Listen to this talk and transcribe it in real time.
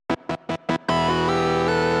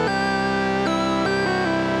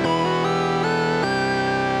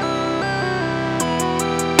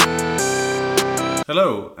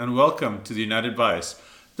Hello and welcome to the United Bias.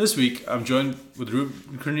 This week I'm joined with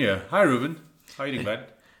Ruben Grenier. Hi Ruben, how are you doing, bud?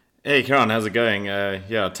 Hey, Karen, how's it going?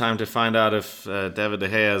 Time to find out if David De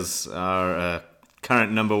Gea is our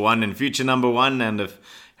current number one and future number one, and if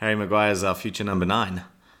Harry Maguire is our future number 9.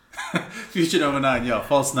 Future number 9, yeah,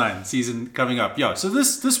 false 9 season coming up. Yeah, so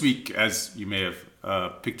this week, as you may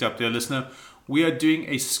have picked up there, listener, we are doing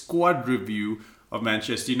a squad review of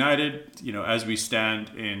Manchester United, as we stand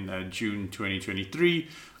in June 2023.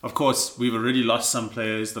 Of course, we've already lost some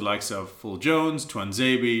players, the likes of Phil Jones,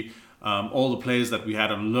 Tuanzebe, all the players that we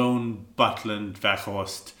had on loan, Butland,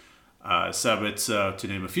 Weghorst, Sabitzer, to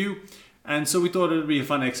name a few. And so we thought it would be a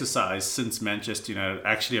fun exercise, since Manchester United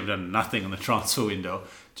actually have done nothing in the transfer window,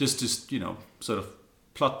 just to, sort of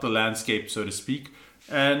plot the landscape, so to speak,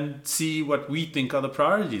 and see what we think are the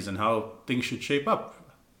priorities and how things should shape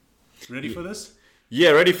up. Ready for this?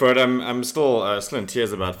 Yeah, ready for it. I'm still in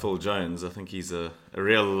tears about Phil Jones. I think he's a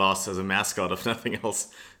real loss as a mascot, if nothing else.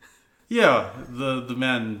 Yeah, the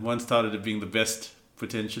man once touted as being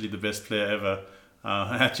potentially the best player ever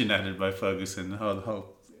at United by Ferguson. How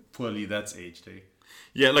poorly that's aged, eh?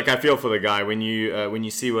 Yeah, look, I feel for the guy when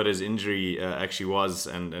you see what his injury actually was,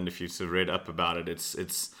 and if you've sort of read up about it,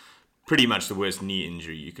 it's pretty much the worst knee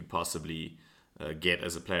injury you could possibly get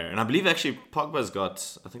as a player. And I believe actually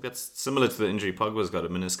I think that's similar to the injury Pogba's got, a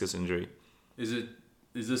meniscus injury. Is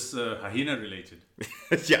this hyena related?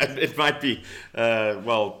 Yeah, it might be.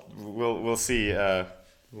 Well, we'll see.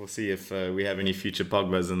 We'll see if we have any future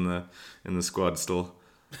Pogbas in the squad still.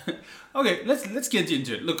 Okay, let's get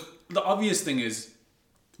into it. Look, the obvious thing is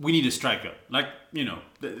we need a striker.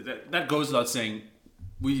 That goes without saying.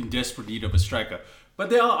 We're in desperate need of a striker. But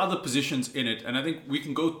there are other positions in it, and I think we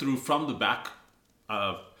can go through from the back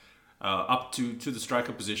up to the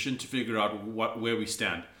striker position to figure out where we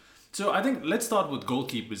stand. So I think let's start with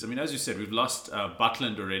goalkeepers. I mean, as you said, we've lost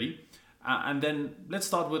Butland already. And then let's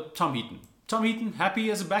start with Tom Heaton. Tom Heaton, happy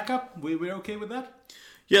as a backup? We're okay with that?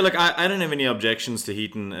 Yeah, look, I don't have any objections to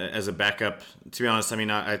Heaton as a backup. To be honest, I mean,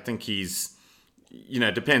 I think he's,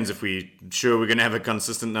 it depends if we're going to have a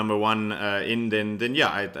consistent number one then yeah,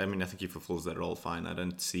 I think he fulfills that role fine. I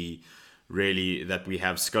don't see really that we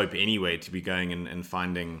have scope anyway to be going and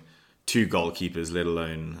finding 2 goalkeepers, let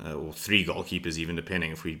alone or 3 goalkeepers, even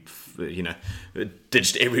depending if we,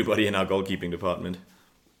 ditched everybody in our goalkeeping department.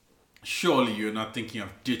 Surely you're not thinking of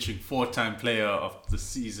ditching 4-time player of the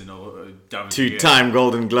season or David 2-time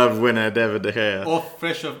Golden Glove winner David De Gea. Or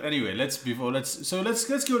fresh off. Anyway, let's go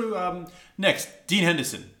to next. Dean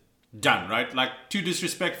Henderson, done, right? Like, too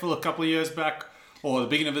disrespectful a couple of years back or the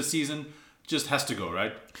beginning of the season, just has to go,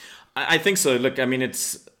 right? I think so. Look, I mean,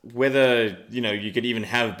 it's whether you could even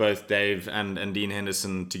have both Dave and Dean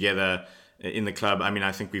Henderson together in the club. I mean,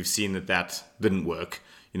 I think we've seen that didn't work.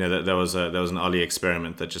 That there was an early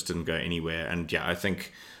experiment that just didn't go anywhere. And yeah, I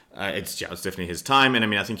think it's definitely his time. And I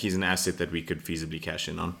mean, I think he's an asset that we could feasibly cash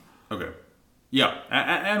in on. Okay. Yeah,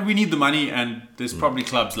 and we need the money, and there's probably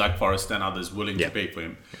clubs like Forest and others willing to pay for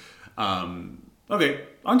him. Okay,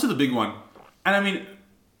 on to the big one. And I mean,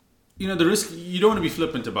 the risk, you don't want to be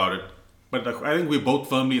flippant about it, but I think we're both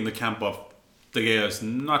firmly in the camp of De Gea is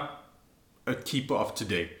not a keeper of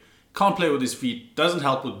today. Can't play with his feet, doesn't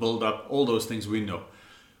help with build-up, all those things we know.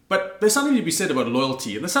 But there's something to be said about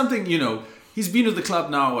loyalty. And there's something, he's been with the club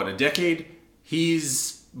now, a decade.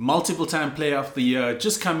 He's multiple-time player of the year,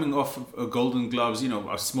 just coming off of Golden Gloves,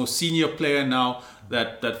 our most senior player now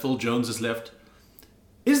that Phil Jones has left.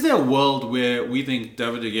 Is there a world where we think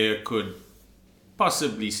David De Gea could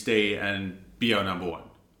possibly stay and be our number one?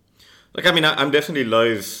 Look, I mean, I'm definitely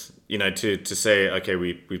loath, to say, okay,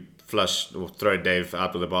 we flush or throw Dave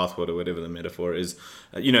out with the bathwater, whatever the metaphor is,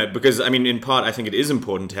 because I mean, in part, I think it is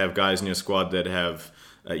important to have guys in your squad that have,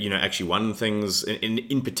 actually won things.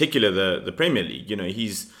 In particular, the Premier League.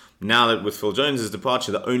 He's now that with Phil Jones'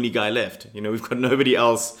 departure, the only guy left. We've got nobody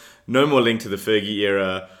else, no more link to the Fergie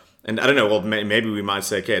era, and I don't know. Well, maybe we might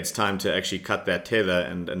say, okay, it's time to actually cut that tether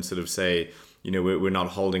and sort of say, we're not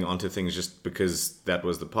holding on to things just because that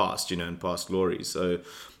was the past, and past glory. So,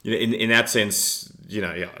 in that sense,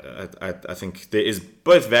 I think there is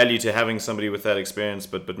both value to having somebody with that experience,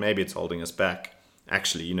 but maybe it's holding us back.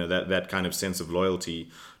 Actually, that kind of sense of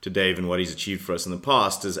loyalty to Dave and what he's achieved for us in the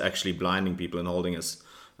past is actually blinding people and holding us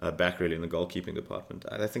back really in the goalkeeping department.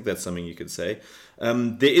 I think that's something you could say.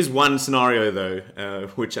 There is one scenario though,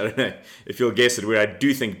 which I don't know if you'll guess it, where I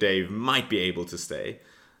do think Dave might be able to stay.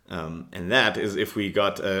 And that is if we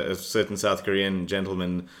got a certain South Korean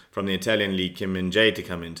gentleman from the Italian league, Kim Min-jae, to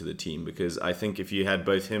come into the team. Because I think if you had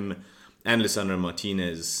both him and Lisandro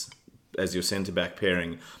Martinez as your centre-back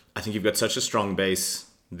pairing, I think you've got such a strong base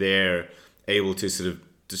there able to sort of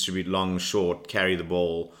distribute long, short, carry the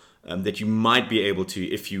ball, that you might be able to,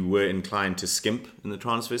 if you were inclined to skimp in the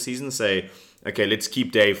transfer season, say, okay, let's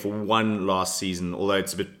keep Dave for one last season, although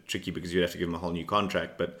it's a bit tricky because you'd have to give him a whole new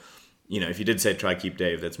contract. But, if you did say try keep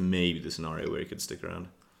Dave, that's maybe the scenario where he could stick around.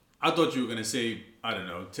 I thought you were going to say, I don't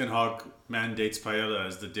know, Ten Hag mandates paella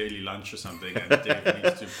as the daily lunch or something, and Dave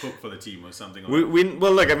needs to cook for the team or something. We know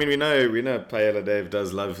Paella Dave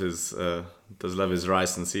does love his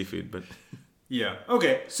rice and seafood, but yeah,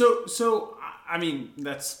 okay. So I mean,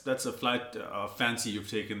 that's a flight fancy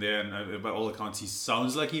you've taken there, and by all accounts, he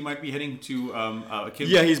sounds like he might be heading to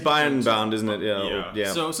yeah, he's Bayern bound, isn't it?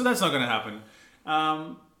 Yeah. So that's not going to happen.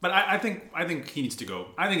 But I think he needs to go.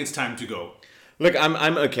 I think it's time to go. Look,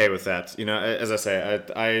 I'm okay with that. As I say,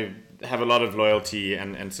 I have a lot of loyalty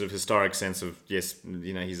and sort of historic sense of, yes,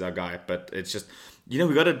 he's our guy. But it's just, we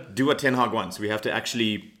got to do what Ten Hag wants. We have to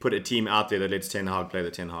actually put a team out there that lets Ten Hag play the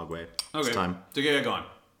Ten Hag way. Okay, it's time. To get gone.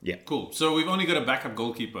 Yeah. Cool. So we've only got a backup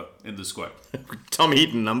goalkeeper in the squad. Tom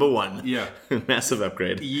Heaton, number 1. Yeah. Massive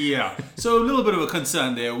upgrade. Yeah. So a little bit of a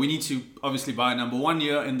concern there. We need to obviously buy number 1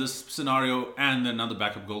 here in this scenario and another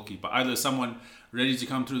backup goalkeeper. Either someone ready to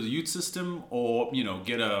come through the youth system or,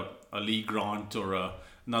 get a league grant or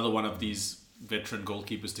another one of these veteran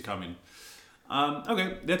goalkeepers to come in.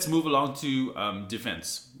 Okay, let's move along to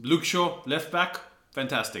defense. Luke Shaw, left back,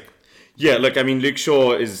 fantastic. Yeah, look, Luke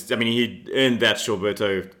Shaw he earned that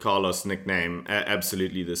Shawberto Carlos nickname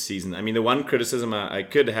absolutely this season. The one criticism I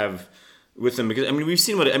could have with him, because, we've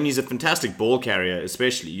seen he's a fantastic ball carrier,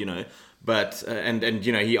 especially, but, and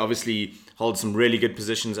he obviously holds some really good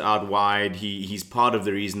positions out wide. He's part of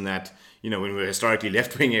the reason that, when we're historically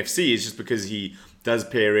left-wing FC, is just because he does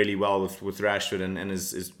pair really well with Rashford and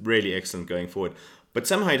is really excellent going forward. But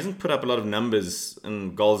somehow he doesn't put up a lot of numbers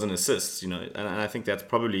and goals and assists, and I think that's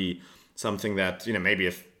probably something that, maybe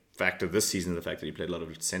a factor this season, the fact that he played a lot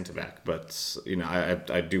of centre-back. But,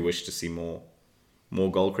 I do wish to see more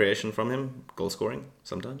goal creation from him, goal scoring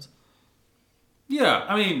sometimes. Yeah,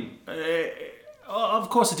 of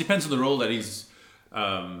course it depends on the role that he's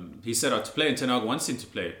set out to play and Ten Hag wants him to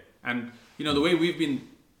play. And, the way we've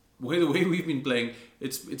been playing,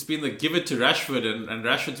 it's been like give it to Rashford and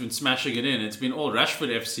Rashford's been smashing it in. It's been all Rashford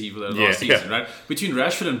FC for the last season, right? Between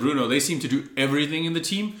Rashford and Bruno, they seem to do everything in the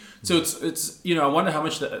team. So it's I wonder how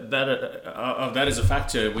much that is a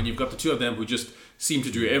factor when you've got the two of them who just seem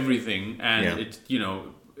to do everything and it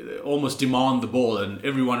almost demand the ball and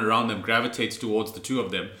everyone around them gravitates towards the two of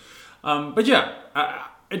them. But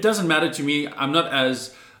it doesn't matter to me. I'm not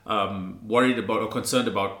as worried about or concerned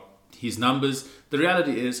about his numbers. The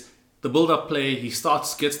reality is the build-up play, he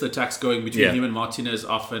gets the attacks going between him and Martinez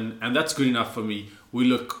often, and that's good enough for me. We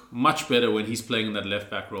look much better when he's playing in that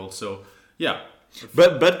left-back role. So, yeah.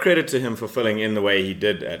 But credit to him for filling in the way he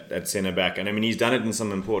did at centre-back. And, he's done it in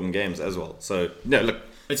some important games as well. So, no, look.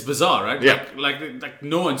 It's bizarre, right? Yeah. Like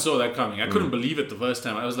no one saw that coming. I couldn't believe it the first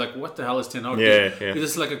time. I was like, what the hell is Ten Hag?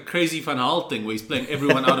 It's like a crazy Van Gaal thing where he's playing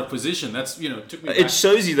everyone out of position. That's, took me back. It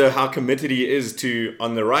shows you, though, how committed he is to,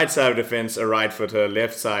 on the right side of defence, a right footer,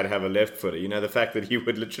 left side, have a left footer. The fact that he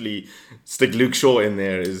would literally stick Luke Shaw in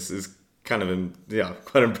there is kind of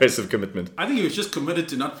quite impressive commitment. I think he was just committed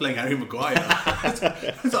to not playing Harry Maguire.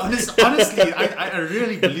 Honestly, I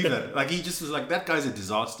really believe that. Like, he just was like, that guy's a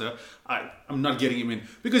disaster. I'm not getting him in.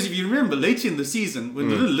 Because if you remember, later in the season, when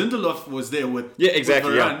Lindelof was there with... Yeah,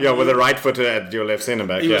 exactly. With Varane, with a right footer at your left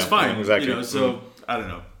centre-back. He was fine. Exactly. So, I don't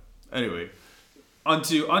know. Anyway,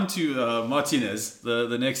 onto Martinez,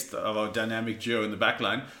 the next of our dynamic duo in the back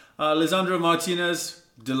line. Lisandro Martinez,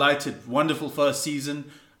 delighted. Wonderful first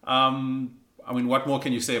season. What more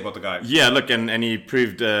can you say about the guy? Yeah, look, and he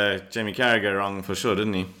proved Jamie Carragher wrong for sure,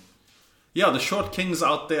 didn't he? Yeah, the short kings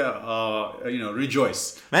out there,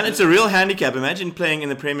 rejoice. Man, it's a real handicap. Imagine playing in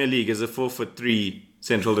the Premier League as a 4'3"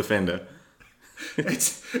 central defender.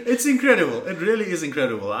 It's incredible. It really is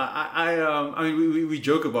incredible. We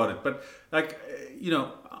joke about it, but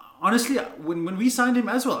honestly, when we signed him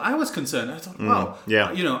as well, I was concerned. I thought, wow,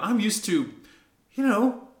 I'm used to,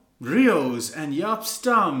 Rios and Jaap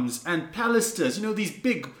Stams and Pallisters, these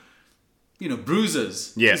big,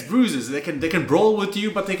 bruisers. Yeah. These bruisers, they can brawl with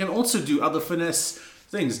you, but they can also do other finesse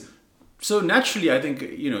things. So naturally, I think,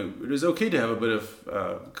 it was okay to have a bit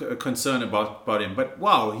of concern about him. But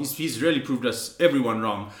wow, he's really proved everyone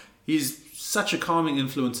wrong. He's such a calming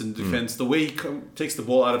influence in defense. The way he takes the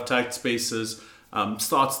ball out of tight spaces,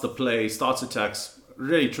 starts the play, starts attacks.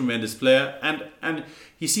 Really tremendous player, and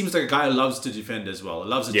he seems like a guy who loves to defend as well.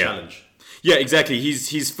 Loves a challenge. Yeah, exactly.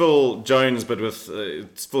 He's Phil Jones, but with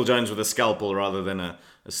Phil Jones with a scalpel rather than a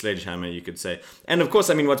sledgehammer, you could say. And of course,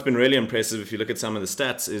 I mean, what's been really impressive, if you look at some of the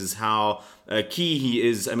stats, is how key he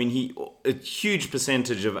is. I mean, a huge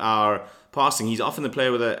percentage of our passing. He's often the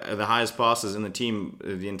player with the highest passes in the team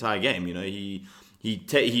the entire game. You know, he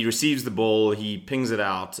receives the ball, he pings it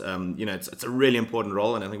out. You know, it's a really important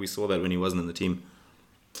role, and I think we saw that when he wasn't in the team.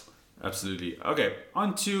 Absolutely. Okay,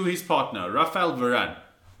 on to his partner, Rafael Varane.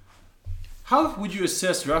 How would you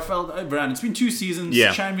assess Rafael Varane? It's been 2 seasons,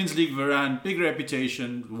 Champions League Varane, big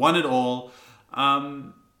reputation, won it all.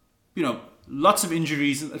 You know, lots of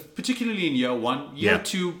injuries, particularly in year 1. Year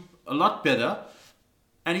 2, a lot better.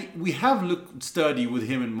 And we have looked sturdy with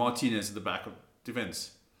him and Martinez at the back of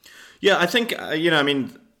defense. Yeah, I think, I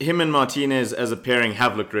mean, him and Martinez as a pairing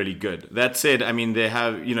have looked really good. That said, I mean, they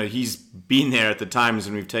have, he's been there at the times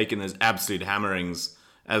when we've taken those absolute hammerings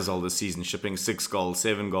as all this season, shipping 6 goals,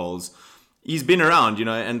 7 goals. He's been around,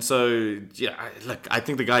 and so, I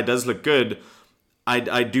think the guy does look good.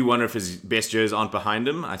 I do wonder if his best years aren't behind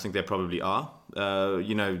him. I think they probably are.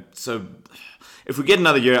 So if we get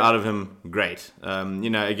another year out of him, great.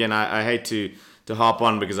 Again, I hate to harp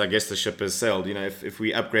on because I guess the ship has sailed. If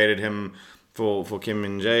we upgraded him for Kim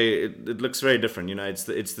Min-jae, it looks very different.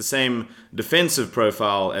 It's the same defensive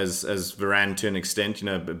profile as Varane to an extent.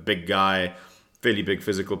 A big guy, fairly big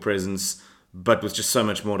physical presence, but with just so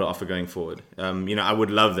much more to offer going forward. I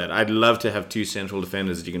would love that. I'd love to have 2 central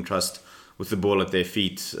defenders that you can trust with the ball at their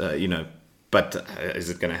feet. But is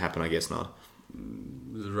it going to happen? I guess not.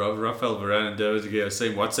 Rafael Varane and David De Gea,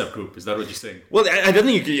 same WhatsApp group. Is that what you're saying? Well, I don't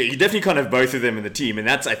think you definitely can't have both of them in the team, and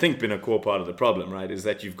that's, I think, been a core part of the problem, right? Is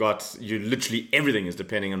that you literally everything is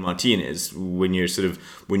depending on Martinez when you're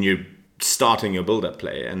starting your build-up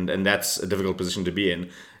play, and that's a difficult position to be in.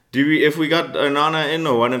 If we got Onana in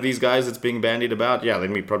or one of these guys that's being bandied about,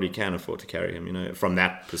 then we probably can afford to carry him, from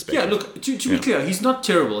that perspective. Yeah, look, to be clear, he's not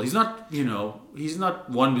terrible. He's not, he's not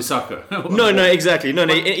Wan-Bissaka. No, exactly. No,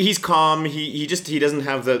 he's calm. He doesn't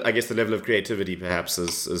have the level of creativity perhaps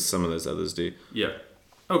as some of those others do. Yeah.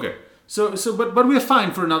 Okay. So but we're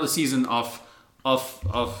fine for another season of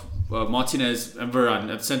Martinez and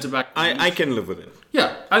Varane at centre back. I can live with it.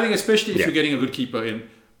 Yeah, I think especially if you're getting a good keeper in,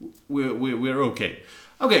 we're okay.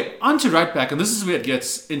 Okay, on to right back, and this is where it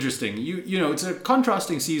gets interesting. It's a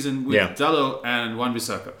contrasting season with Dalot and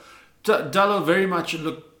Wan-Bissaka. Dalot very much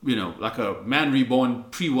looked, like a man reborn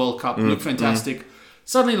pre-World Cup, looked fantastic.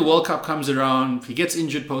 Suddenly the World Cup comes around, he gets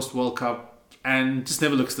injured post-World Cup, and just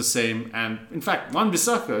never looks the same. And in fact,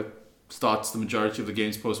 Wan-Bissaka starts the majority of the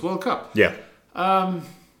games post-World Cup. Yeah.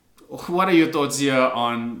 What are your thoughts here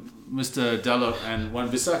on Mr. Dalot and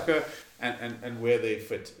Wan-Bissaka? And where they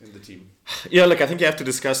fit in the team. Yeah, look, I think you have to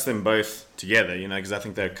discuss them both together, because I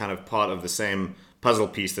think they're kind of part of the same puzzle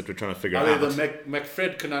piece that we're trying to figure out. Are they the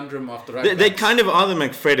McFred conundrum after right? They kind of are the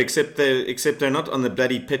McFred, except they're not on the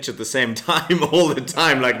bloody pitch at the same time all the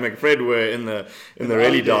time, like McFred were in the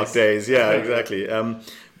really dark days. Yeah, exactly.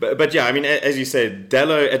 But yeah, I mean, as you said,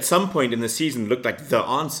 Dalot at some point in the season looked like the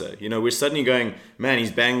answer. We're suddenly going, man,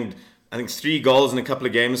 he's banged, I think, 3 goals in a couple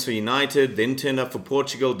of games for United, then turned up for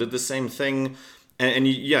Portugal, did the same thing. And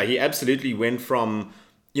he absolutely went from,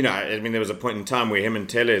 there was a point in time where him and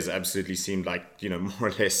Tellez absolutely seemed like, more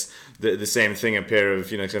or less the same thing, a pair of,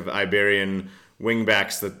 kind of Iberian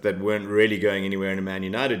wing-backs that weren't really going anywhere in a Man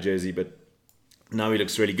United jersey, but now he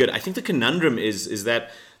looks really good. I think the conundrum is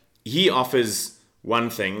that he offers one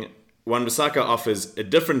thing, Wan-Bissaka offers a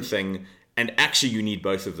different thing, and actually, you need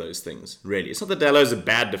both of those things, really. It's not that Dalot's a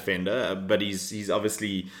bad defender, but he's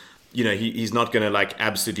obviously, he's not going to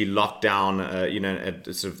absolutely lock down,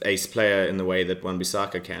 a sort of ace player in the way that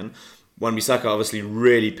Wan-Bissaka can. Wan-Bissaka obviously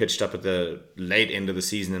really pitched up at the late end of the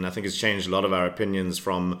season, and I think it's changed a lot of our opinions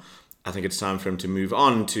from, I think it's time for him to move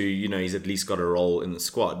on to, he's at least got a role in the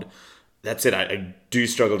squad. That said, I do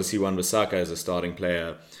struggle to see Wan-Bissaka as a starting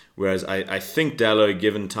player, whereas I think Dalot,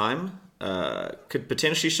 given time, could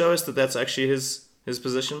potentially show us that that's actually his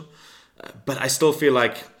position. But I still feel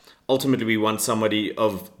like ultimately we want somebody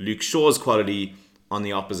of Luke Shaw's quality on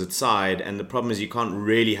the opposite side. And the problem is you can't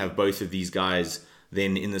really have both of these guys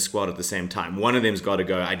then in the squad at the same time. One of them's got to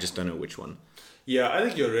go. I just don't know which one. Yeah, I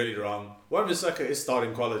think you're really wrong. Wan-Bissaka is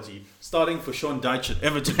starting quality. Starting for Sean Dyche at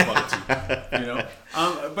Everton quality.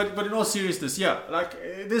 But in all seriousness,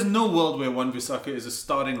 there's no world where Wan-Bissaka is a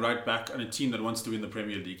starting right back on a team that wants to win the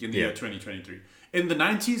Premier League in the year 2023. In the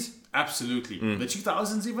 90s, absolutely. The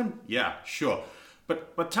 2000s even? Yeah, sure.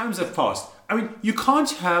 But times have passed. I mean, you can't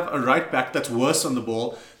have a right back that's worse on the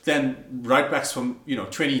ball than right backs from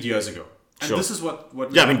 20 years ago. And this is what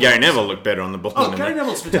Gary Neville looked better on the ball. Oh, Gary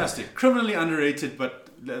Neville's fantastic. Criminally underrated, but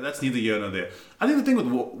that's neither here nor there. I think the thing with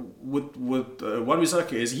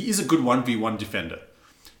Wan-Bissaka is he is a good 1v1 defender.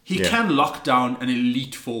 he can lock down an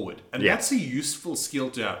elite forward. And that's a useful skill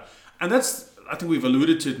to have. And that's, I think we've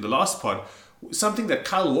alluded to it in the last pod, something that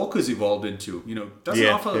Kyle Walker's evolved into. Doesn't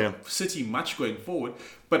offer City much going forward,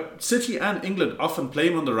 but City and England often play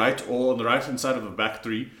him on the right or on the right-hand side of the back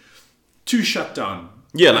three to shut down.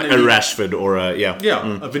 Yeah, like a Rashford or a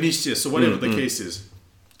a Vinicius or whatever the case is.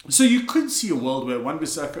 So you could see a world where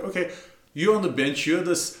Wan-Bissaka, okay, you're on the bench, you're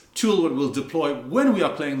this tool that we'll deploy when we are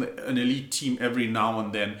playing an elite team every now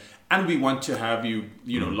and then, and we want to have you,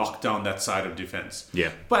 lock down that side of defense.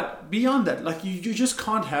 Yeah. But beyond that, like you just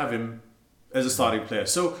can't have him as a starting player.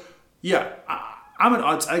 So, I'm at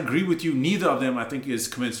odds. I agree with you. Neither of them, I think, is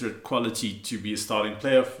commensurate quality to be a starting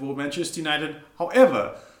player for Manchester United.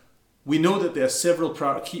 However, we know that there are several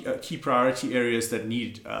key priority areas that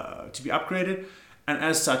need to be upgraded. And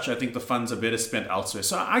as such, I think the funds are better spent elsewhere.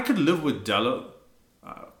 So I could live with Dallo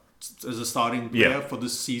as a starting player for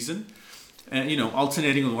this season. And,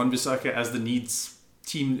 alternating with Wan-Bissaka as the needs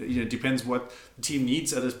team, depends what the team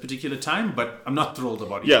needs at a particular time. But I'm not thrilled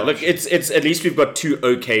about it. Yeah, look, it's at least we've got two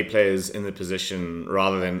okay players in the position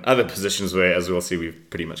rather than other positions where, as we'll see, we've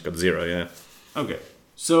pretty much got zero, Okay.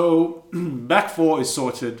 So back four is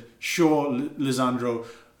sorted. Shaw, Lisandro,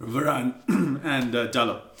 Varane, and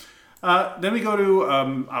Dallo. Then we go to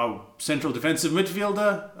our central defensive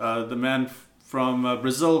midfielder, the man from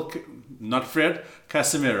Brazil, not Fred,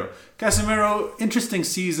 Casemiro. Casemiro, interesting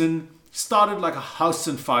season, started like a house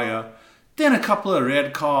on fire, then a couple of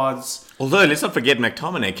red cards. Although, let's not forget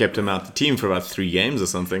McTominay kept him out the team for about 3 games or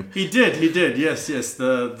something. He did, yes,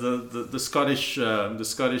 the Scottish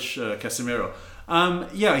Casemiro.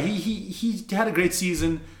 He had a great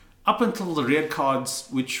season. Up until the red cards,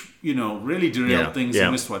 which, really derailed things. He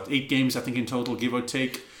missed, 8 games, I think, in total, give or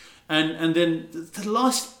take. And then the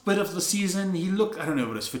last bit of the season, he looked, I don't know if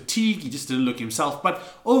it was fatigue, he just didn't look himself. But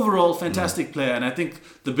overall, fantastic player. And I think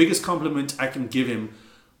the biggest compliment I can give him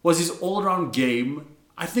was his all-round game.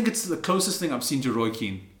 I think it's the closest thing I've seen to Roy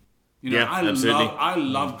Keane. Absolutely. I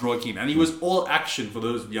loved Roy Keane. And he was all action for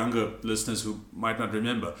those younger listeners who might not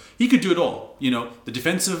remember. He could do it all. The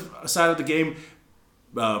defensive side of the game,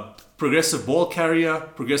 progressive ball carrier,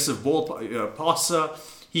 progressive ball passer.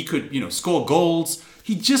 He could, score goals.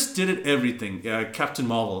 He just did it everything. Captain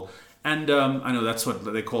Marvel, and I know that's what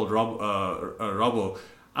they called Robbo.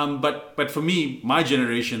 But for me, my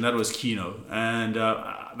generation, that was Kino, and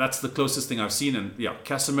that's the closest thing I've seen. And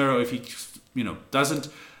Casemiro, if he, doesn't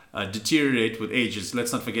deteriorate with age,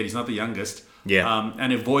 let's not forget he's not the youngest.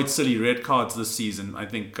 And avoid silly red cards this season. I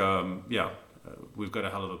think, we've got a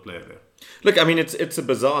hell of a player there. Look, I mean, it's a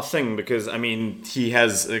bizarre thing because, I mean, he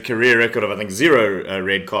has a career record of, I think, 0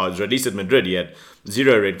 red cards, or at least at Madrid he had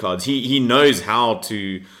 0 red cards. He knows how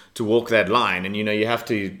to walk that line, and, you have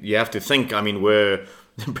to think, I mean, were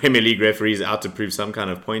the Premier League referees out to prove some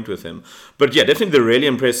kind of point with him? But yeah, definitely the really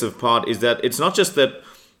impressive part is that it's not just that,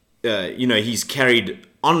 he's carried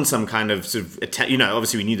on some kind of sort of attack.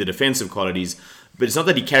 Obviously we need the defensive qualities, but it's not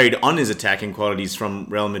that he carried on his attacking qualities from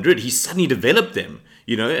Real Madrid. He suddenly developed them,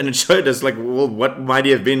 and it showed us, like, well, what might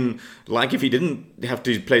he have been like if he didn't have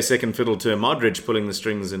to play second fiddle to a Modric pulling the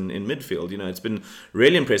strings in midfield. It's been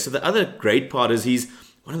really impressive. The other great part is he's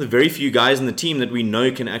one of the very few guys in the team that we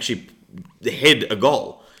know can actually head a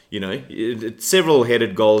goal. Several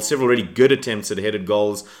headed goals, several really good attempts at headed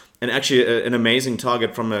goals, and actually an amazing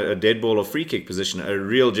target from a dead ball or free kick position, a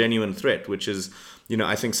real genuine threat, which is,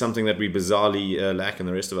 I think something that we bizarrely lack in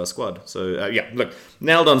the rest of our squad. So, look,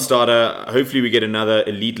 nailed on starter. Hopefully we get another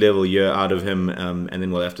elite level year out of him, and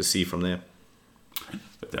then we'll have to see from there.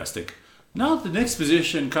 Fantastic. Now the next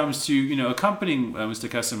position comes to, accompanying Mr.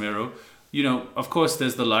 Casemiro. Of course,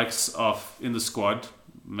 there's the likes of, in the squad,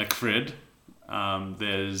 McFred.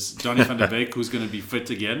 There's Donny van der Beek, who's going to be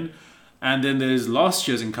fit again. And then there's last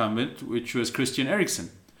year's incumbent, which was Christian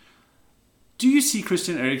Eriksen. Do you see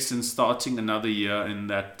Christian Eriksen starting another year in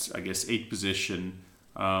that, I guess, 8th position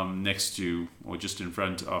next to or just in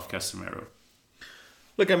front of Casemiro?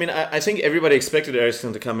 Look, I mean, I think everybody expected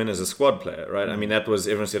Eriksen to come in as a squad player, right? I mean, that was,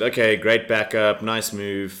 everyone said, okay, great backup, nice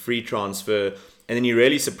move, free transfer. And then he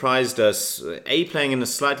really surprised us, playing in a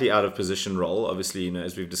slightly out of position role. Obviously,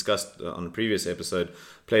 as we've discussed on a previous episode,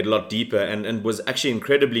 played a lot deeper and was actually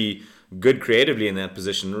incredibly good creatively in that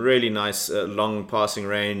position. Really nice long passing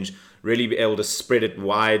range, really be able to spread it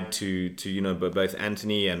wide to both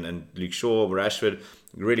Anthony and Luke Shaw, Rashford.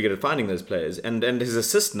 Really good at finding those players. And his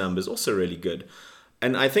assist numbers also really good.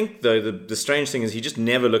 And I think the strange thing is he just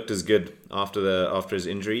never looked as good after his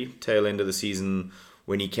injury, tail end of the season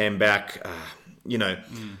when he came back.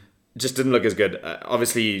 Just didn't look as good.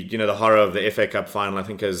 Obviously, the horror of the FA Cup final, I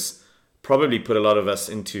think, has probably put a lot of us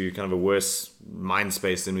into kind of a worse mind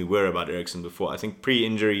space than we were about Eriksen before. I think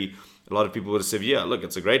pre-injury, a lot of people would have said, yeah, look,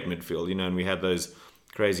 it's a great midfield, and we had those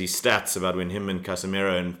crazy stats about when him and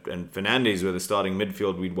Casemiro and Fernandes were the starting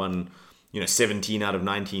midfield, we'd won, 17 out of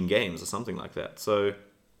 19 games or something like that. So,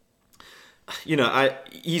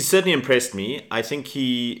 he's certainly impressed me. I think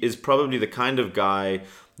he is probably the kind of guy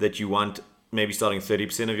that you want maybe starting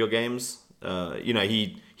 30% of your games.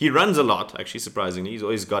 He runs a lot, actually, surprisingly. He's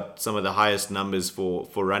always got some of the highest numbers for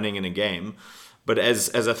running in a game. But as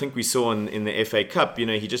I think we saw in the FA Cup,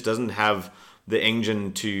 he just doesn't have the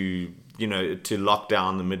engine to lock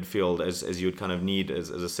down the midfield as you would kind of need as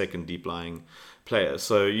a second deep-lying player.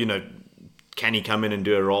 So, can he come in and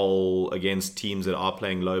do a role against teams that are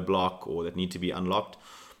playing low block or that need to be unlocked?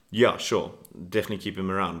 Yeah, sure. Definitely keep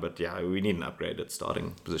him around. But yeah, we need an upgrade at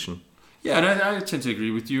starting position. Yeah, and I tend to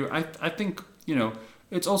agree with you. I think,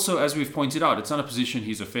 it's also, as we've pointed out, it's not a position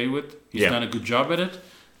he's a fay with. He's done a good job at it.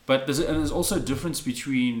 But there's also a difference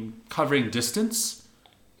between covering distance,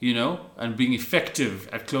 and being effective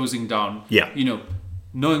at closing down. Yeah.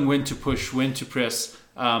 Knowing when to push, when to press,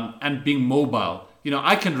 and being mobile.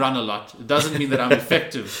 I can run a lot. It doesn't mean that I'm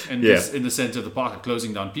effective in the center of the park at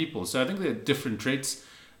closing down people. So I think they're different traits.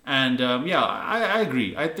 And I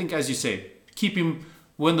agree. I think, as you say, keep him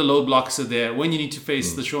when the low blocks are there, when you need to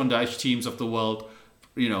face the Sean Dyche teams of the world,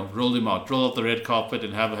 roll him out, roll out the red carpet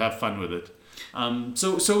and have fun with it.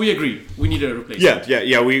 So we agree. We need a replacement.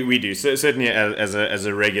 Yeah, we do. So certainly as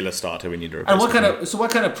a regular starter, we need a replacement. And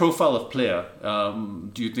what kind of profile of player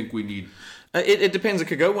do you think we need? It depends. It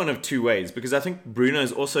could go one of two ways, because I think Bruno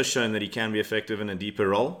has also shown that he can be effective in a deeper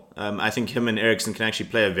role. I think him and Eriksen can actually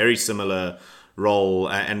play a very similar role,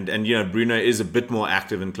 and Bruno is a bit more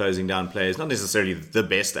active in closing down players. Not necessarily the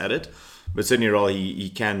best at it, but certainly a role he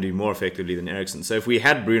can do more effectively than Eriksen. So if we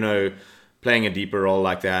had Bruno playing a deeper role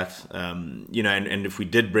like that, and if we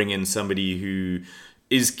did bring in somebody who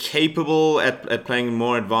is capable at playing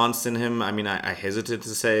more advanced than him, I mean, I hesitate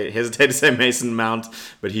to say Mason Mount,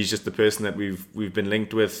 but he's just the person that we've been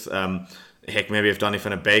linked with. Heck, maybe if Donny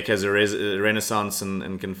van der Beek has a renaissance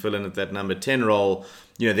and can fill in at that number 10 role,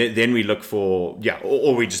 then we look for,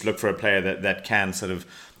 or we just look for a player that can sort of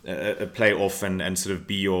play off and sort of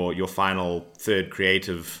be your final third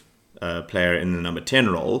creative player in the number 10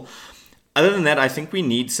 role. Other than that, I think we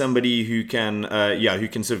need somebody who can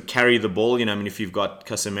sort of carry the ball. If you've got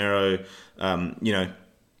Casemiro,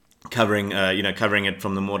 covering it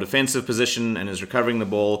from the more defensive position and is recovering the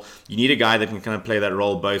ball, you need a guy that can kind of play that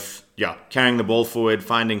role, both, carrying the ball forward,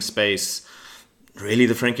 finding space. Really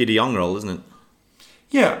the Frankie de Jong role, isn't it?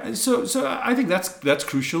 Yeah, so I think that's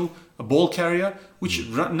crucial. A ball carrier, which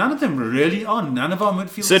none of them really are. None of our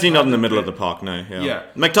midfielders. Certainly not in the middle of the park, no. Yeah.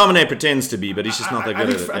 McTominay pretends to be, but he's just not that good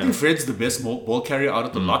at it. I think Fred's the best ball carrier out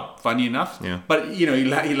of the lot, funny enough. Yeah. But, he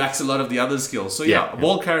lacks a lot of the other skills. So, a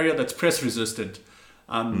ball carrier that's press resistant.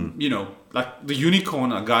 Like the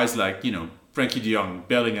unicorn are guys like, Frankie de Jong,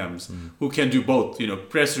 Bellingham's, who can do both,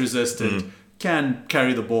 press resistant, can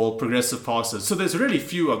carry the ball, progressive passes. So there's really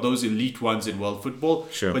few of those elite ones in world football.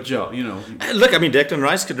 Sure. But look, I mean, Declan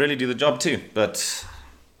Rice could really do the job too, but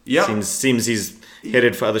seems he's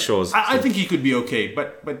headed for other shores. I think he could be okay,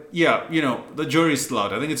 but the jury's still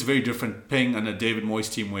out. I think it's very different playing on a David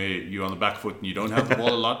Moyes team where you're on the back foot and you don't have the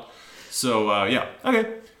ball a lot. So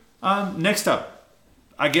okay. Next up,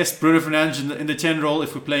 I guess Bruno Fernandes in the 10 role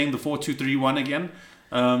if we're playing the 4-2-3-1 again.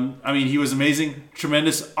 He was amazing,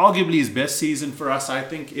 tremendous, arguably his best season for us, I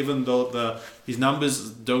think, even though his numbers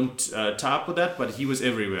don't tie up with that, but he was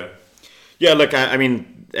everywhere. Yeah, look,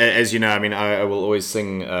 as you know, I will always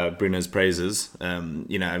sing Bruno's praises.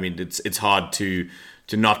 It's hard to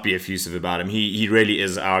not be effusive about him. He really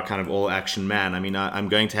is our kind of all-action man. I'm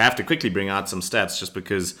going to have to quickly bring out some stats just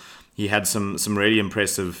because he had some really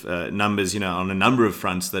impressive numbers, on a number of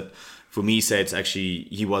fronts that, for me, say it's actually,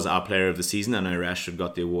 he was our player of the season. I know Rashford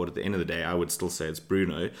got the award at the end of the day. I would still say it's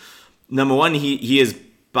Bruno. Number one, he is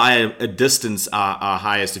by a distance our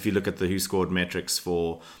highest if you look at the who scored metrics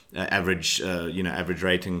for average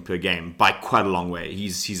rating per game by quite a long way.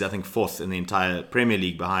 He's I think fourth in the entire Premier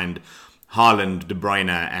League behind Haaland, De Bruyne,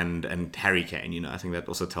 and Harry Kane. I think that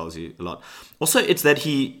also tells you a lot. Also, it's that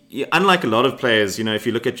he, unlike a lot of players, if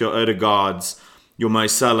you look at your Odegaards, your Mo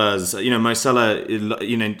Salahs, Mo Salah,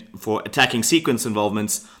 for attacking sequence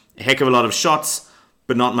involvements, a heck of a lot of shots,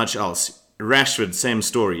 but not much else. Rashford, same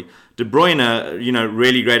story. De Bruyne,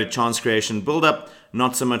 really great at chance creation, build up,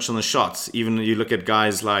 not so much on the shots. Even you look at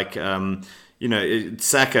guys like, Saka,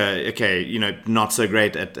 okay, not so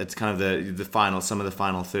great at kind of the final, some of the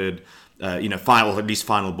final third final, at least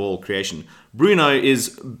final ball creation. Bruno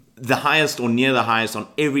is the highest or near the highest on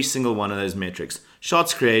every single one of those metrics.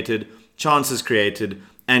 Shots created, chances created,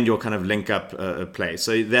 and your kind of link-up play.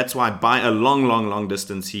 So that's why by a long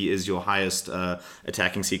distance, he is your highest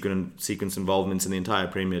attacking sequence involvements in the entire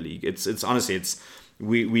Premier League. It's honestly,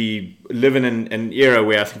 we live in an era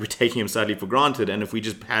where I think we're taking him slightly for granted, and if we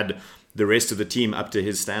just had the rest of the team up to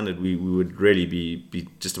his standard, we would really be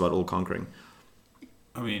just about all-conquering.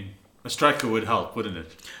 I mean, a striker would help, wouldn't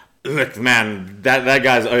it? Look, man, that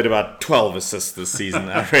guy's owed about 12 assists this season.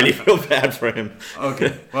 I really feel bad for him.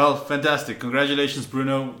 Okay, well, fantastic. Congratulations,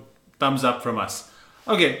 Bruno. Thumbs up from us.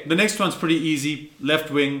 Okay, the next one's pretty easy.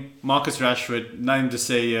 Left wing, Marcus Rashford. Nothing to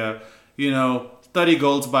say, 30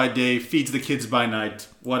 goals by day, feeds the kids by night.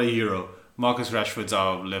 What a hero. Marcus Rashford's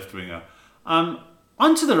our left winger.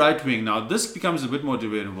 Onto the right wing now. This becomes a bit more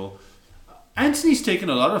debatable. Anthony's taken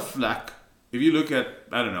a lot of flack. If you look at,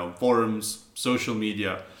 I don't know, forums, social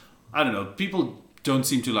media, I don't know, people don't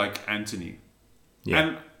seem to like Anthony. Yeah.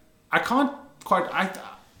 And I can't quite...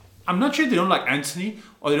 I'm not sure if they don't like Anthony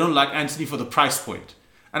or they don't like Anthony for the price point.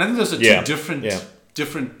 And I think those are two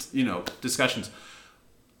different discussions.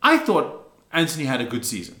 I thought Anthony had a good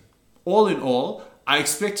season. All in all, I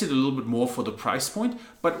expected a little bit more for the price point.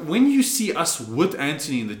 But when you see us with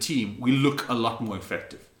Anthony in the team, we look a lot more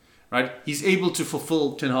effective. Right? He's able to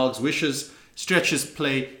fulfill Ten Hag's wishes, stretches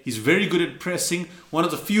play. He's very good at pressing. One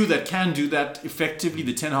of the few that can do that effectively,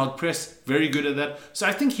 the Ten Hag press, very good at that. So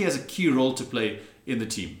I think he has a key role to play in the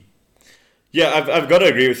team. Yeah, I've got to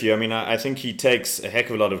agree with you. I mean, I think he takes a heck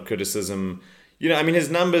of a lot of criticism. His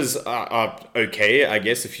numbers are okay, I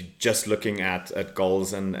guess, if you're just looking at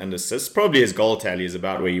goals and assists. Probably his goal tally is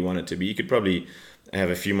about where you want it to be. You could probably have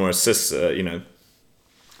a few more assists,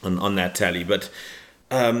 on that tally. But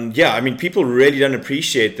people really don't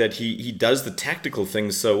appreciate that he does the tactical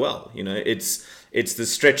things so well. It's the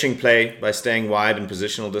stretching play by staying wide and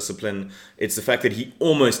positional discipline. It's the fact that he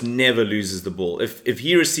almost never loses the ball. If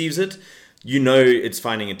he receives it, it's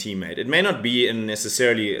finding a teammate. It may not be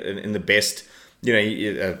necessarily in the best.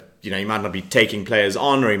 He might not be taking players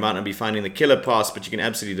on, or he might not be finding the killer pass, but you can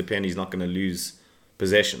absolutely depend he's not going to lose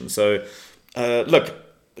possession. So,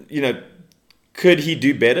 could he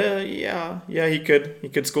do better? Yeah, he could. He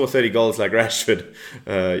could score 30 goals like Rashford,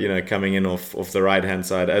 coming in off the right hand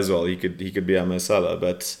side as well. He could be our Mo Salah,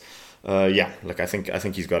 but I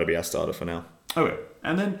think he's got to be our starter for now. Okay,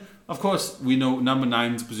 and then of course we know number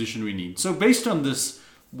 9's position we need. So based on this,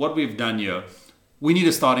 what we've done here, we need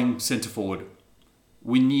a starting centre forward.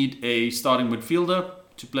 We need a starting midfielder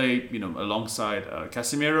to play, alongside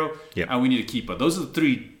Casemiro, and we need a keeper. Those are the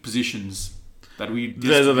 3 positions.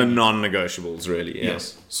 Those are the non-negotiables, really.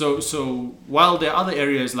 Yes. So while there are other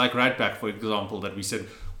areas like right back, for example, that we said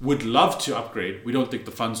would love to upgrade, we don't think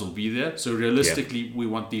the funds will be there. So realistically, we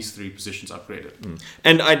want these 3 positions upgraded.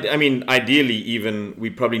 And ideally, even we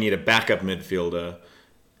probably need a backup midfielder,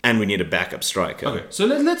 and we need a backup striker. Okay. So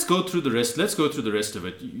let's go through the rest. Let's go through the rest of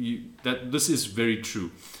it. This is very true.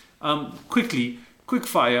 Quick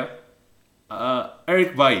fire.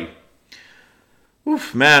 Eric Bailly.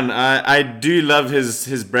 Oof, man, I do love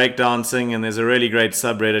his breakdancing, and there's a really great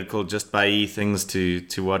subreddit called Just By Things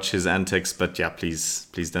to watch his antics. But yeah, please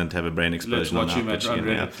don't have a brain explosion. Let's watch him on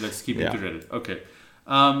Reddit. Let's keep him to Reddit. Okay.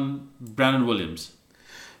 Brandon Williams.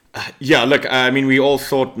 We all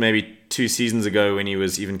thought maybe 2 seasons ago when he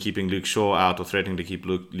was even keeping Luke Shaw out or threatening to keep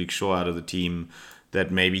Luke Shaw out of the team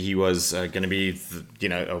that maybe he was going to be,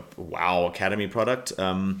 a wow academy product.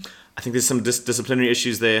 I think there's some disciplinary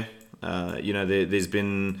issues there. There's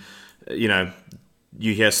been,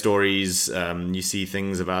 you hear stories, you see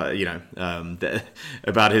things about,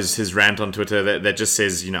 about his rant on Twitter that just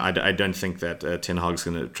says, I don't think that Ten Hag's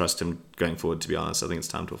going to trust him going forward, to be honest. I think it's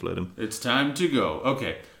time to offload him. It's time to go.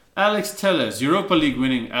 Okay. Alex Telles, Europa League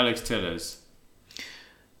winning Alex Telles.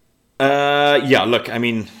 I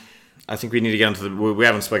think we need to get into we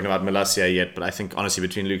haven't spoken about Malacia yet, but I think honestly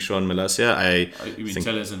between Luke Shaw and Malacia, you mean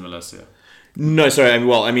Telles and Malacia? No, sorry.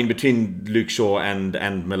 Between Luke Shaw and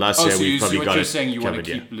Malacia, we've probably got it. You're saying you want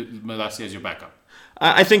to keep Malacia as your backup?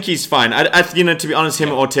 I think he's fine. To be honest,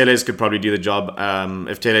 him or Telles could probably do the job.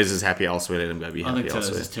 If Telles is happy elsewhere, let him go be happy elsewhere. I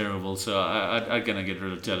think Telles is terrible, so I'm gonna get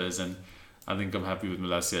rid of Telles, and I think I'm happy with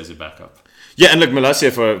Malacia as a backup. Yeah, and look,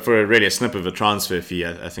 Malacia for really a snip of a transfer fee,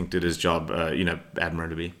 I think did his job,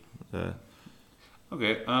 admirably.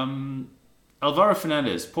 Okay. Alvaro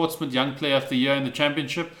Fernandez, Portsmouth Young Player of the Year in the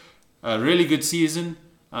Championship. Really good season.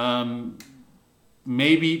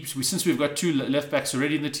 Maybe since we've got 2 left backs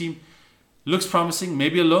already in the team, looks promising.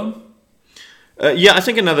 Maybe a loan. Yeah, I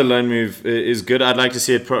think another loan move is good. I'd like to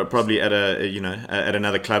see it probably at at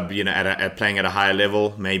another club, at playing at a higher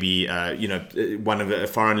level, maybe one of a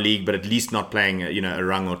foreign league, but at least not playing a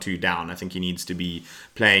rung or two down. I think he needs to be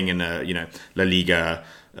playing in La Liga,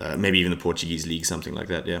 maybe even the Portuguese league, something like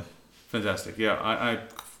that. Yeah, fantastic. Yeah, I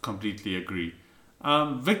completely agree.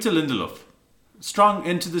 Victor Lindelof, strong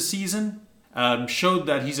into the season, showed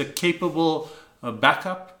that he's a capable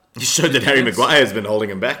backup. He showed that Harry Maguire has been holding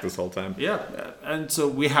him back this whole time. Yeah, and so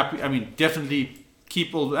we're happy. I mean, definitely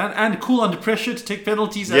keep all and cool under pressure to take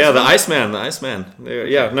penalties. Yeah, the Iceman.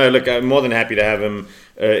 Yeah, no, look, I'm more than happy to have him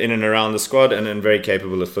in and around the squad, and very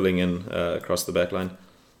capable of filling in across the back line.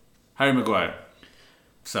 Harry Maguire.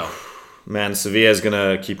 So, man, Sevilla is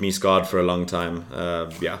gonna keep me scarred for a long time.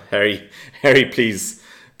 Yeah, Harry, please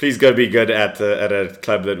go be good at a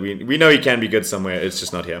club that we know he can be good somewhere. It's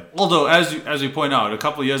just not here. Although, as you point out, a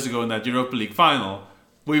couple of years ago in that Europa League final,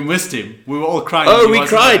 we missed him. We were all crying. Oh, we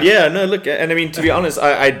cried. Yeah, no, look, and I mean, to be honest,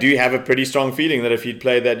 I do have a pretty strong feeling that if he'd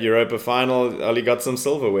played that Europa final, Oli got some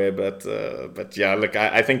silverware. But yeah, look,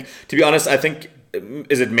 I think, to be honest,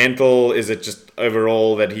 is it mental? Is it just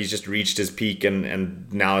overall that he's just reached his peak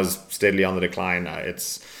and now is steadily on the decline? I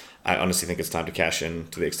honestly think it's time to cash in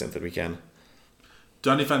to the extent that we can.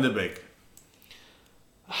 Donny van der Beek.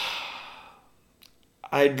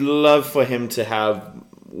 I'd love for him to have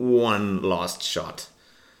one last shot.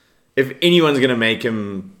 If anyone's going to make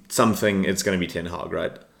him something, it's going to be Ten Hag,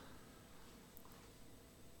 right?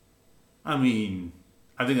 I mean,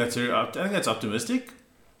 I think that's optimistic.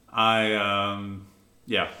 I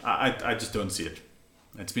just don't see it.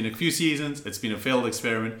 It's been a few seasons. It's been a failed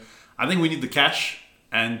experiment. I think we need the cash.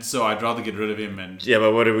 And so I'd rather get rid of him. And yeah,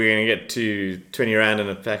 but what are we going to get? 20 rand and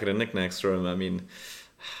a packet of knickknacks for him? I mean,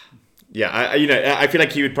 yeah, I feel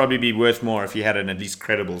like he would probably be worth more if he had an at least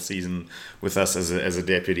credible season with us as a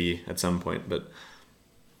deputy at some point. But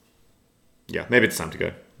yeah, maybe it's time to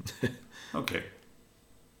go. Okay.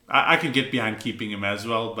 I could get behind keeping him as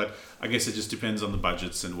well, but I guess it just depends on the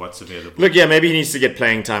budgets and what's available. Look, yeah, maybe he needs to get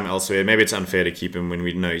playing time elsewhere. Maybe it's unfair to keep him when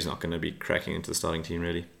we know he's not going to be cracking into the starting team,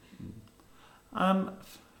 really.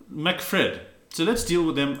 McFred. So let's deal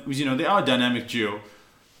with them. They are a dynamic duo.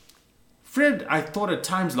 Fred, I thought at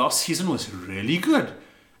times last season was really good.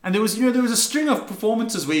 And there was a string of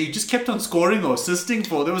performances where he just kept on scoring or assisting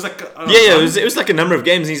for. There was like it was like a number of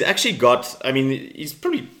games. He's actually got. I mean, he's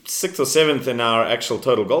probably 6th or 7th in our actual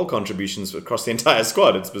total goal contributions across the entire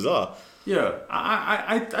squad. It's bizarre. Yeah,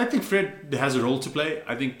 I think Fred has a role to play.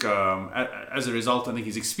 I think as a result, I think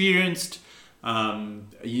he's experienced.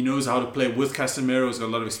 He knows how to play with Casemiro. He's got a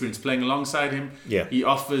lot of experience playing alongside him. Yeah, he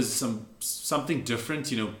offers something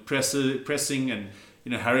different. Pressing and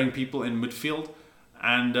harrying people in midfield.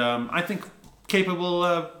 And I think capable,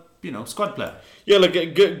 squad player. Yeah, look,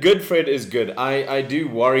 good Fred is good. I do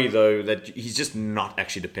worry, though, that he's just not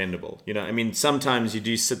actually dependable. I mean, sometimes you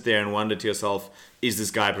do sit there and wonder to yourself, is this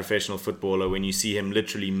guy a professional footballer when you see him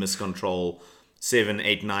literally miscontrol 7,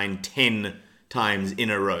 8, 9, 10 times in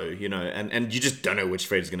a row, and you just don't know which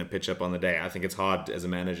Fred's going to pitch up on the day. I think it's hard as a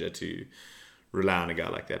manager to rely on a guy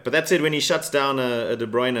like that. But that said, when he shuts down a De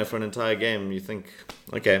Bruyne for an entire game, you think,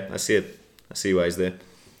 okay, I see it. I see why he's there.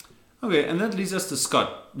 Okay, and that leads us to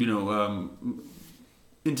Scott.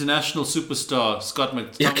 International superstar Scott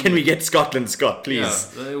McTominay. Yeah, can we get Scotland, Scott,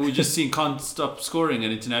 please? Yeah, we've just seen can't stop scoring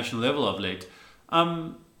at international level of late. I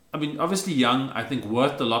mean, obviously young. I think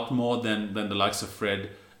worth a lot more than the likes of Fred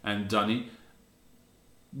and Donny.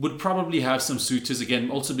 Would probably have some suitors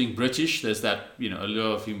again. Also being British, there's that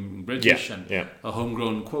allure of him British and a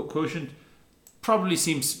homegrown quotient. Probably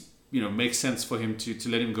seems. Makes sense for him to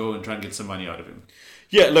let him go and try and get some money out of him.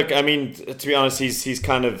 Yeah, look, I mean, to be honest, he's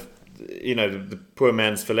kind of, the poor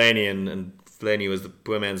man's Fellaini, and Fellaini was the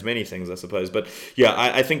poor man's many things, I suppose. But yeah,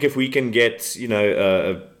 I think if we can get,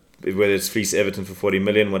 whether it's fleece Everton for 40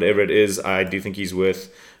 million, whatever it is, I do think he's worth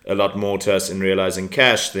a lot more to us in realising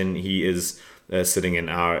cash than he is sitting in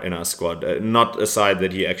our squad. Not aside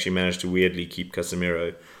that he actually managed to weirdly keep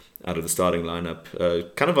Casemiro out of the starting lineup,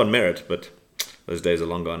 kind of on merit, but those days are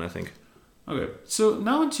long gone, I think. Okay, so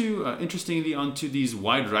now interestingly onto these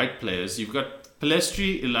wide right players. You've got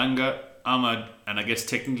Pellistri, Ilanga, Ahmad, and I guess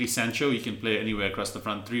technically Sancho. He can play anywhere across the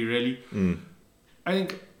front three, really. I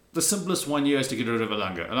think the simplest one here is to get rid of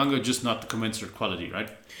Ilanga. Ilanga just not the commensurate quality, right?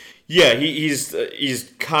 Yeah,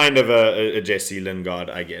 he's kind of a Jesse Lingard,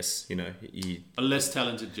 I guess. A less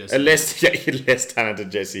talented Jesse. A less talented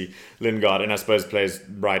Jesse Lingard, and I suppose plays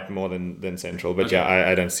right more than central. But okay. Yeah,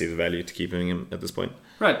 I don't see the value to keeping him at this point.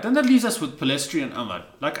 Right, then that leaves us with Pellistri and Ahmad.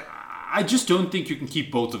 I just don't think you can keep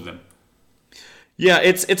both of them. Yeah,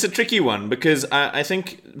 it's a tricky one because I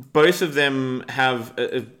think both of them have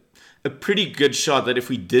a pretty good shot that if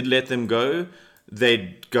we did let them go,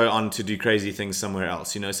 they'd go on to do crazy things somewhere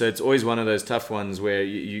else. So it's always one of those tough ones where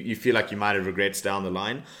you feel like you might have regrets down the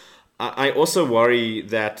line. I also worry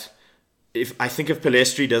that if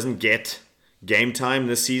Pellistri doesn't get game time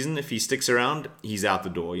this season, if he sticks around, he's out the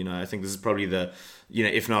door. I think this is probably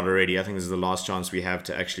if not already, I think this is the last chance we have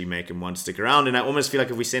to actually make him want to stick around. And I almost feel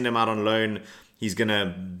like if we send him out on loan, he's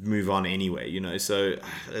gonna move on anyway. So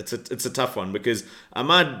it's a tough one because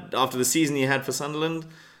Ahmad, after the season he had for Sunderland,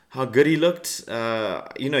 how good he looked,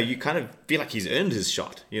 you kind of feel like he's earned his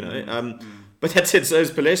shot. But that said, so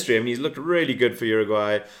is Pellistri. I mean, he's looked really good for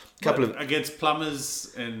Uruguay. Against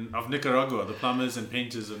plumbers of Nicaragua, the plumbers and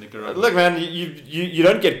painters of Nicaragua. Look, man, you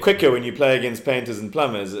don't get quicker when you play against painters and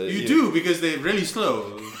plumbers. You do because they're really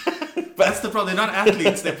slow. That's the problem. They're not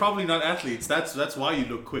athletes. They're probably not athletes. That's why you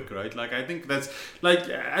look quick, right? I think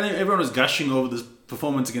everyone was gushing over this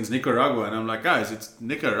performance against Nicaragua, and I'm like, guys, it's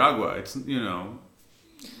Nicaragua. It's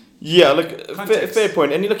Yeah, look, fair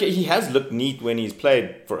point. And look, he has looked neat when he's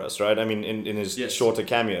played for us, right? I mean, in his shorter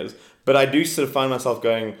cameos. But I do sort of find myself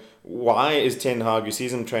going, why is Ten Hag, who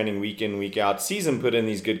sees him training week in, week out, sees him put in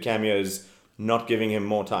these good cameos, not giving him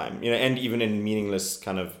more time? And even in meaningless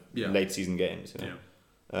kind of late season games.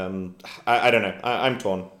 I don't know. I'm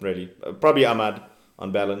torn, really. Probably Ahmad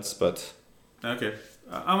on balance, but... Okay.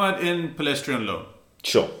 Ahmad in, Pellistri on loan.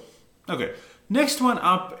 Sure. Okay. Next one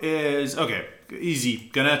up is, easy.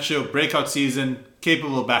 Garnacho, breakout season,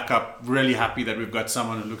 capable backup. Really happy that we've got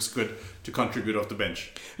someone who looks good to contribute off the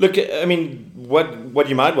bench. Look, I mean, what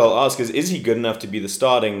you might well ask is he good enough to be the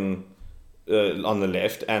starting on the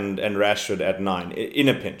left and Rashford at 9 in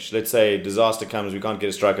a pinch? Let's say disaster comes, we can't get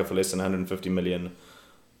a striker for less than 150 million.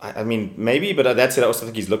 I mean, maybe, but that's it. I also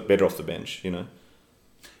think he's looked better off the bench,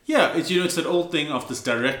 Yeah, it's that old thing of this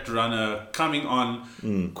direct runner coming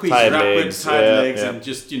on, quick, tired rapid, legs, tired legs, yeah. and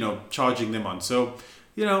just charging them on. So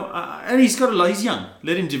and he's got a lot. He's young.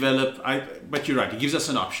 Let him develop. But you're right. He gives us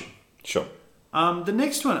an option. Sure. The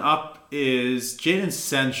next one up is Jadon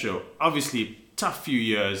Sancho. Obviously, tough few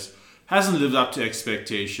years. Hasn't lived up to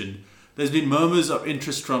expectation. There's been murmurs of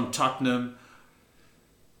interest from Tottenham.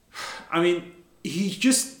 I mean, he's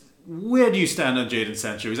just... Where do you stand on Jadon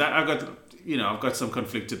Sancho? I've got some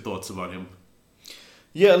conflicted thoughts about him.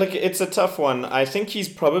 Yeah, look, it's a tough one. I think he's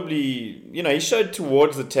probably... he showed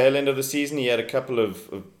towards the tail end of the season. He had a couple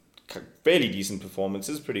of fairly decent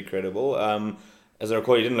performances, pretty credible. As I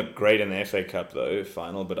recall, he didn't look great in the FA Cup, though,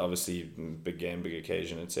 final, but obviously big game, big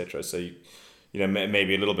occasion, etc. So,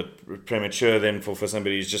 maybe a little bit premature then for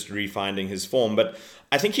somebody who's just refinding his form. But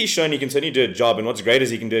I think he's shown he can certainly do a job, and what's great is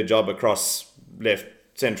he can do a job across left,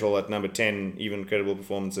 central at number 10, even credible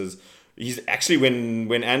performances. He's actually,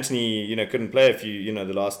 when Anthony, couldn't play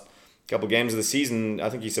the last couple games of the season, I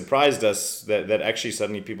think he surprised us that actually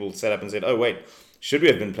suddenly people sat up and said, oh, wait, should we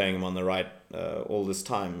have been playing him on the right all this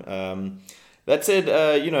time? That said,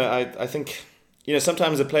 I think,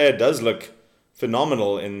 sometimes a player does look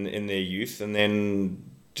phenomenal in their youth and then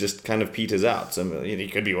just kind of peters out. So he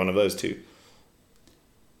could be one of those too.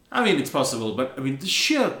 I mean, it's possible, but I mean, the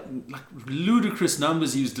sheer ludicrous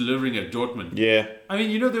numbers he was delivering at Dortmund. Yeah. I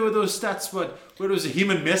mean, there were those stats, where it was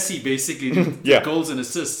him and Messi basically goals and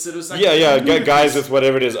assists. It was like guys with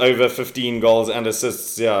whatever it is over 15 goals and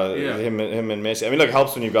assists. Yeah. Him and Messi. I mean, look, it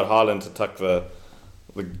helps when you've got Haaland to tuck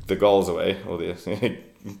the goals away or the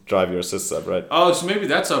drive your assists up, right? Oh, so maybe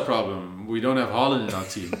that's our problem. We don't have Haaland in our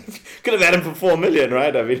team. Could have had him for 4 million,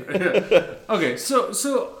 right? I mean, okay,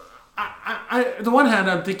 so. On the one hand,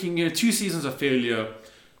 I'm thinking, 2 seasons of failure.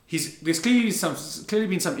 There's clearly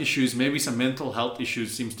been some issues, maybe some mental health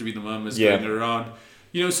issues. Seems to be the murmurs going around.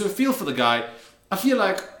 So I feel for the guy. I feel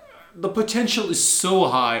like the potential is so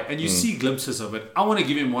high, and you see glimpses of it. I want to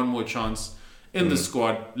give him one more chance in the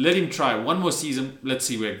squad. Let him try one more season. Let's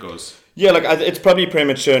see where it goes. Yeah, look, it's probably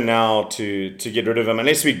premature now to get rid of him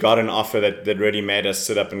unless we got an offer that really made us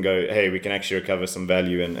sit up and go, hey, we can actually recover some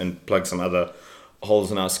value and plug some other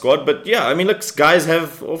holes in our squad. But yeah, I mean, look, guys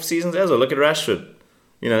have off seasons as well. Look at Rashford.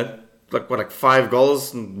 Like 5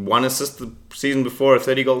 goals and 1 assist the season before a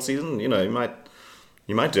 30-goal season. You might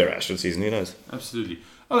do a Rashford season. Who knows? Absolutely.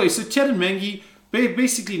 Okay, so Ted and Mengi.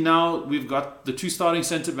 Basically now we've got the 2 starting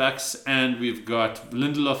centre backs and we've got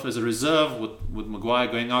Lindelof as a reserve with Maguire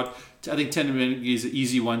going out. I think Ted and Mengi is an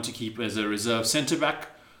easy one to keep as a reserve centre back,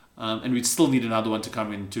 and we'd still need another one to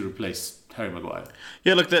come in to replace Harry Maguire.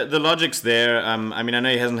 Yeah, look, the logic's there. I mean, I know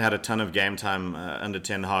he hasn't had a ton of game time under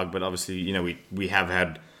Ten Hag, but obviously, we have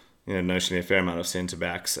had, notionally a fair amount of centre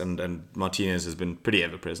backs, and Martinez has been pretty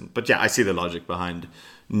ever present. But yeah, I see the logic behind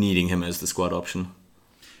needing him as the squad option.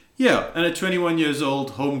 Yeah, and at 21 years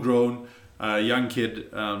old, homegrown, young kid,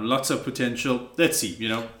 lots of potential. Let's see,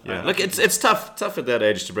 Yeah, look, it's tough at that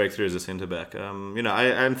age to break through as a centre back. I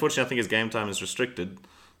unfortunately I think his game time is restricted,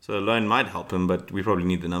 so a loan might help him, but we probably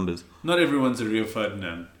need the numbers. Not everyone's a Rio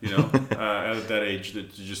Ferdinand, at that age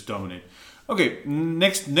that you just dominate. Okay,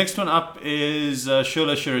 next one up is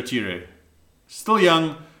Shola Shiratire. Still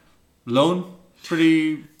young, loan,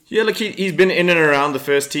 pretty. Yeah, look, he's been in and around the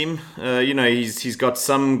first team. He's got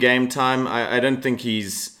some game time. I don't think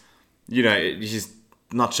he's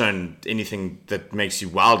not shown anything that makes you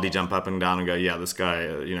wildly jump up and down and go, yeah, this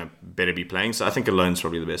guy, better be playing. So I think a loan's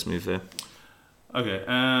probably the best move there. Okay,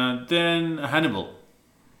 then Hannibal.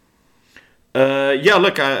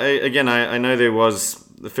 Look, I know there was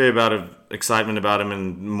a fair amount of excitement about him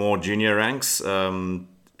in more junior ranks.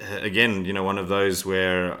 Again, one of those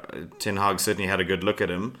where Ten Hag certainly had a good look at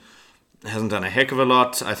him. Hasn't done a heck of a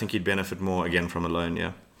lot. I think he'd benefit more, again, from a loan,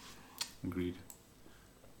 yeah. Agreed.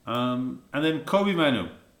 And then Kobe Manu.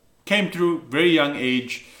 Came through, very young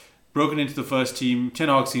age, broken into the first team. Ten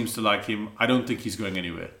Hag seems to like him. I don't think he's going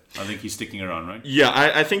anywhere. I think he's sticking around, right? Yeah,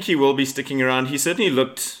 I think he will be sticking around. He certainly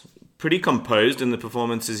looked pretty composed in the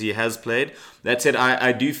performances he has played. That said,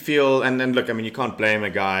 I do feel, and look, I mean, you can't blame a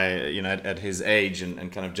guy, at his age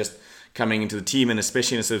and kind of just coming into the team, and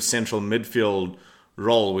especially in a sort of central midfield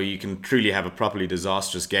role where you can truly have a properly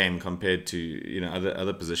disastrous game compared to,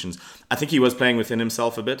 other positions. I think he was playing within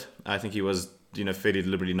himself a bit. I think he was, fairly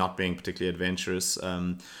deliberately not being particularly adventurous.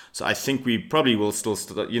 So I think we probably will still,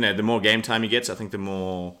 the more game time he gets, I think the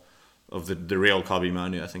more of the real Kobe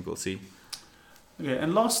Manu I think we'll see. Okay,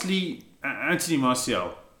 and lastly, Anthony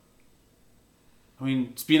Martial. I mean,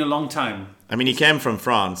 it's been a long time. I mean, he came from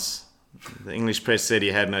France. The English press said he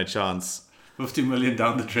had no chance. 50 million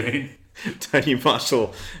down the drain. Tony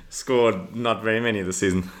Marshall scored not very many this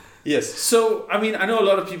season. Yes. So, I mean, I know a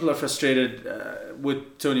lot of people are frustrated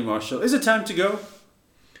with Tony Marshall. Is it time to go?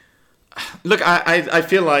 Look, I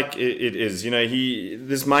feel like it is.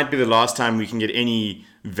 This might be the last time we can get any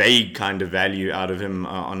vague kind of value out of him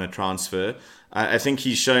on a transfer. I think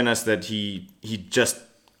he's shown us that he just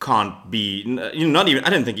can't be, not even, I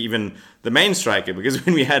don't think even the main striker, because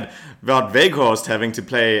when we had Wout Weghorst having to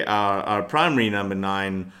play our primary number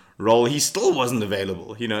 9 role, he still wasn't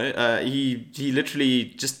available. He literally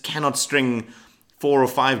just cannot string 4 or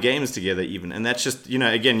 5 games together even, and that's just,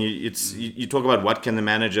 again, you talk about what can the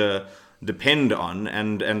manager depend on,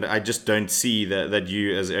 and I just don't see that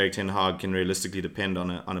you as Erik Ten Hag can realistically depend on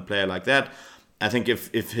a player like that. I think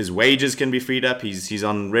if his wages can be freed up, he's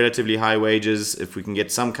on relatively high wages. If we can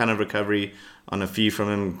get some kind of recovery on a fee from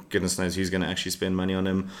him, goodness knows who's going to actually spend money on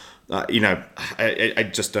him. I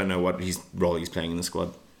just don't know what role he's playing in the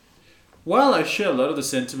squad. While I share a lot of the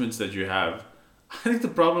sentiments that you have, I think the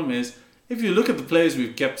problem is, if you look at the players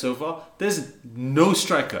we've kept so far, there's no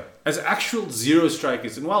striker. As actual 0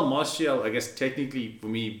 strikers. And while Martial, I guess technically for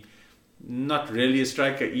me, not really a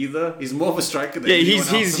striker either. He's more of a striker than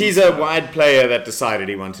he's a wide player that decided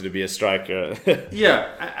he wanted to be a striker.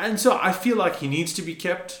 Yeah, and so I feel like he needs to be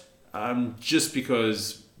kept, just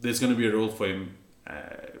because there's going to be a role for him.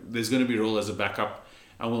 There's going to be a role as a backup,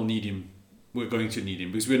 and we'll need him. We're going to need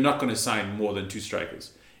him because we're not going to sign more than 2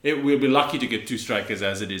 strikers. We'll be lucky to get 2 strikers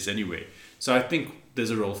as it is anyway. So I think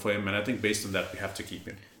there's a role for him, and I think based on that, we have to keep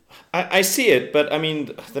him. I see it, but I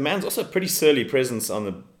mean, the man's also a pretty surly presence on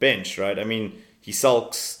the bench, right? I mean, he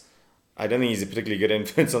sulks. I don't think he's a particularly good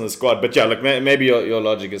influence on the squad. But yeah, look, maybe your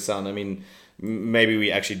logic is sound. I mean, maybe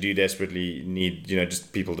we actually do desperately need,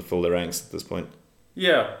 just people to fill the ranks at this point.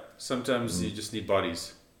 Yeah, sometimes you just need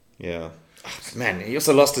bodies. Yeah. Man, he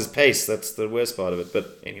also lost his pace. That's the worst part of it.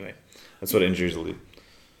 But anyway, that's what injuries will do.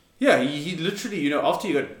 Yeah, he literally, after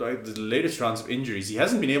he got the latest rounds of injuries, he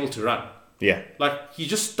hasn't been able to run. Yeah. Like, he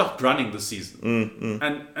just stopped running this season.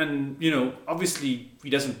 And obviously,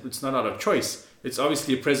 it's not out of choice. It's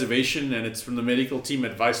obviously a preservation, and it's from the medical team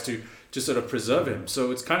advice to sort of preserve him. So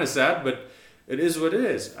it's kind of sad, but it is what it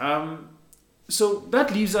is. So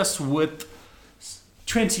that leaves us with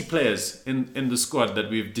 20 players in the squad that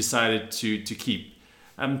we've decided to keep.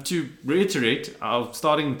 To reiterate, our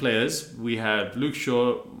starting players, we have Luke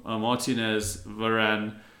Shaw, Martinez,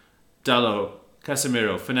 Varane, Dalot,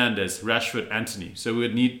 Casemiro, Fernandes, Rashford, Antony. So we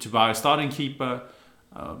would need to buy a starting keeper,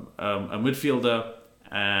 a midfielder,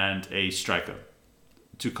 and a striker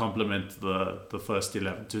to complement the first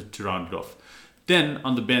 11 to round it off. Then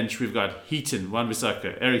on the bench, we've got Heaton,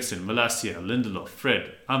 Wan-Bissaka, Eriksen, Malacia, Lindelof,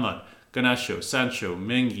 Fred, Ahmad, Garnacho, Sancho,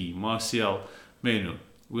 Mengi, Martial, Menu.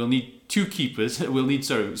 We'll need 2 keepers.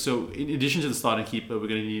 So in addition to the starting keeper, we're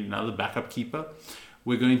going to need another backup keeper.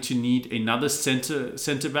 We're going to need another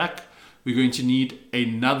centre back. We're going to need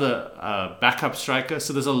another backup striker.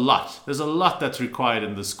 So there's a lot. There's a lot that's required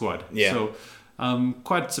in the squad. Yeah. So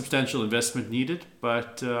quite substantial investment needed.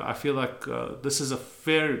 But I feel like this is a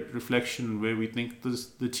fair reflection where we think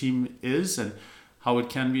the team is and how it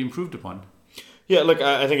can be improved upon. Yeah, look,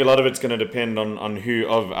 I think a lot of it's going to depend on who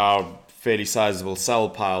of our fairly sizable sell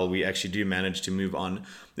pile we actually do manage to move on.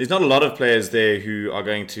 There's not a lot of players there who are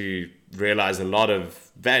going to realize a lot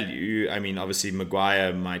of value. I mean, obviously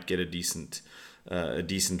Maguire might get a decent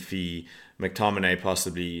fee. McTominay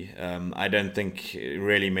possibly. I don't think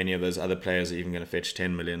really many of those other players are even going to fetch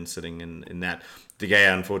 10 million sitting in that. De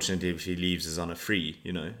Gea, unfortunately, if he leaves, is on a free.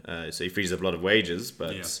 So he frees up a lot of wages,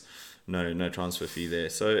 but no transfer fee there.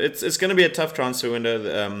 So it's going to be a tough transfer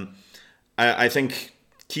window. I think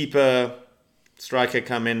keeper, striker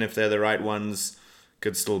come in if they're the right ones.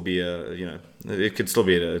 Could still be it could still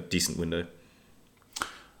be a decent window.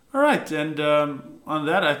 All right, and on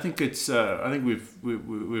that, I think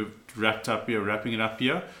we've wrapped up here, wrapping it up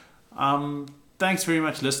here. Thanks very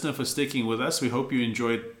much, listener, for sticking with us. We hope you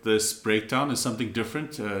enjoyed this breakdown. It's something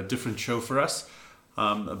different, a different show for us.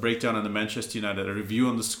 A breakdown on the Manchester United, a review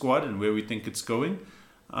on the squad and where we think it's going.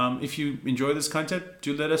 If you enjoy this content,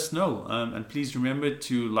 do let us know. And please remember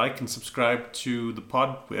to like and subscribe to the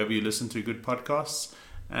pod wherever you listen to good podcasts,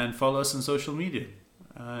 and follow us on social media.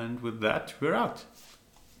 And with that, we're out.